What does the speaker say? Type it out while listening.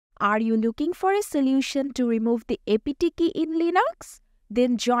Are you looking for a solution to remove the Apt-key in Linux?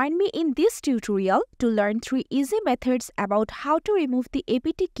 Then join me in this tutorial to learn 3 easy methods about how to remove the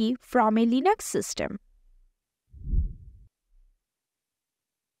Apt-key from a Linux system.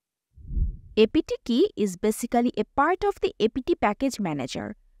 Apt-key is basically a part of the apt package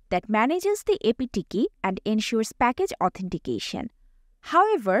manager that manages the Apt-key and ensures package authentication.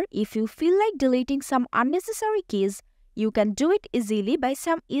 However, if you feel like deleting some unnecessary keys, you can do it easily by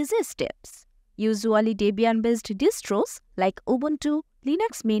some easy steps. Usually Debian-based distros like Ubuntu,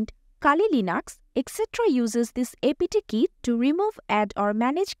 Linux Mint, Kali Linux, etc. uses this apt-key to remove, add or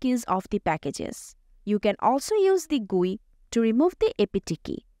manage keys of the packages. You can also use the GUI to remove the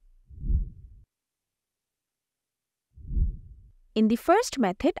apt-key. In the first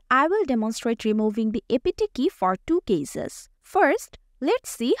method, I will demonstrate removing the apt-key for 2 cases. First, let's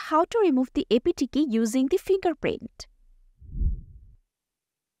see how to remove the apt-key using the fingerprint.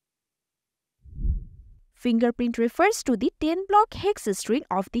 Fingerprint refers to the 10-block hex string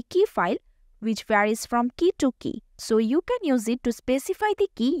of the key file, which varies from key to key. So you can use it to specify the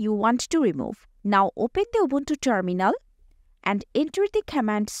key you want to remove. Now open the Ubuntu terminal and enter the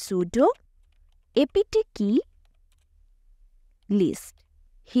command sudo apt-key list.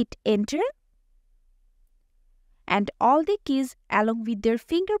 Hit enter and all the keys along with their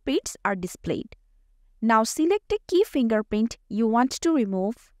fingerprints are displayed. Now select a key fingerprint you want to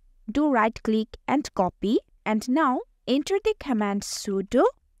remove. Do right-click and copy, and now enter the command sudo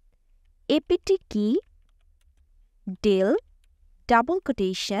apt-key del double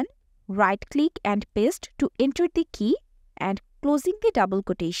quotation, right-click and paste to enter the key and closing the double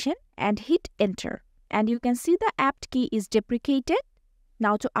quotation and hit enter. And you can see the apt-key is deprecated.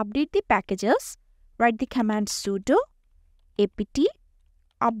 Now to update the packages, write the command sudo apt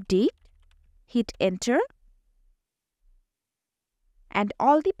update, hit enter, and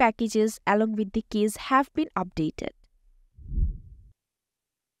all the packages along with the keys have been updated.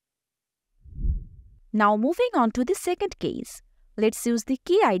 Now moving on to the second case. Let's use the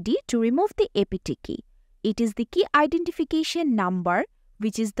key ID to remove the apt-key. It is the key identification number,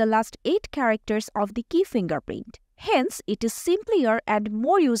 which is the last 8 characters of the key fingerprint. Hence, it is simpler and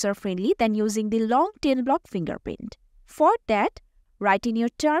more user-friendly than using the long 10-block fingerprint. For that, write in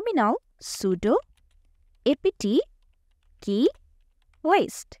your terminal sudo apt-key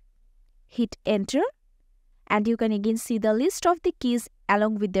list. Hit enter and you can again see the list of the keys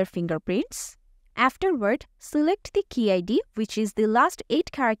along with their fingerprints. Afterward, select the key ID, which is the last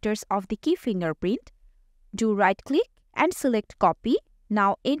 8 characters of the key fingerprint. Do right-click and select copy.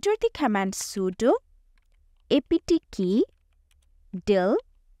 Now enter the command sudo apt-key del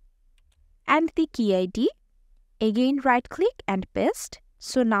and the key ID. Again right-click and paste.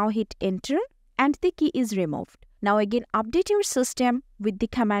 So now hit enter and the key is removed. Now again update your system with the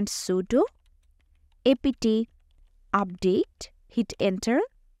command sudo apt update, hit enter.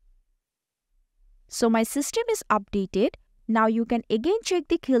 So my system is updated. Now you can again check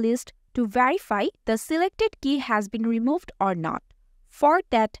the key list to verify the selected key has been removed or not. For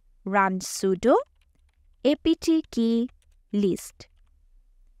that, run sudo apt-key list.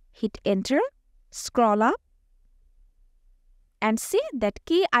 Hit enter, scroll up and see that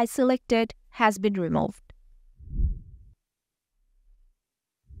key I selected has been removed.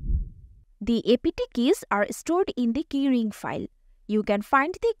 The apt keys are stored in the Keyring file. You can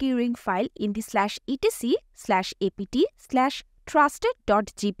find the Keyring file in the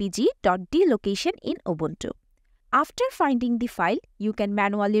 /etc/apt/trusted.gpg.d location in Ubuntu. After finding the file, you can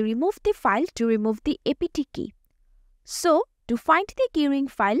manually remove the file to remove the apt-key. So, to find the Keyring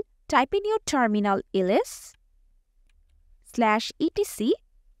file, type in your terminal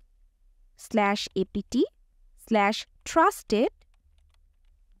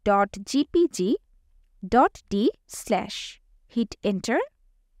hit enter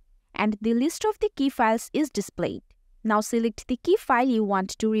and the list of the key files is displayed. Now select the key file you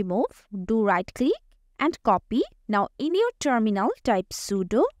want to remove, do right-click and copy. Now in your terminal type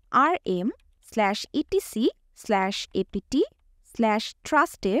sudo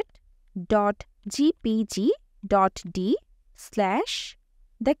rm/etc/apt/trusted.gpg.d/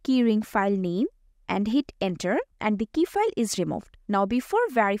 the Keyring file name and hit enter and the key file is removed. Now before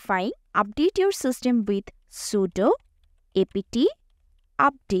verifying, update your system with sudo apt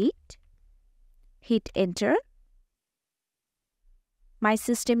update, hit enter. My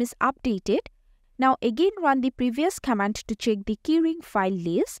system is updated. Now again run the previous command to check the Keyring file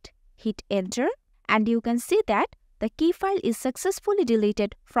list, hit enter and you can see that the key file is successfully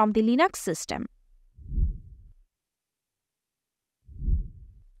deleted from the Linux system.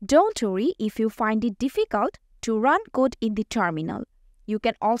 Don't worry if you find it difficult to run code in the terminal. You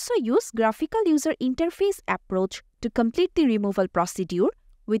can also use graphical user interface approach to complete the removal procedure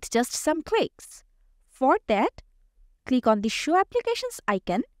with just some clicks. For that, click on the Show Applications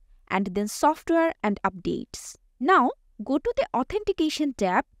icon and then Software and Updates. Now, go to the Authentication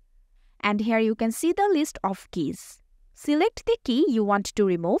tab and here you can see the list of keys. Select the key you want to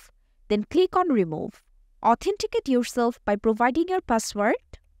remove, then click on Remove. Authenticate yourself by providing your password.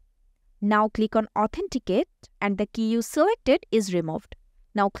 Now click on Authenticate and the key you selected is removed.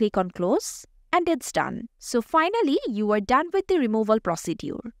 Now click on Close and it's done. So finally, you are done with the removal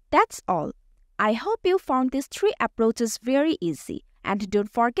procedure. That's all. I hope you found these 3 approaches very easy. And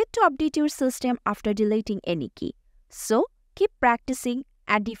don't forget to update your system after deleting any key. So keep practicing,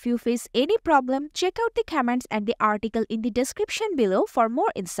 and if you face any problem, check out the comments and the article in the description below for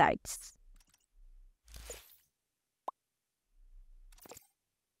more insights.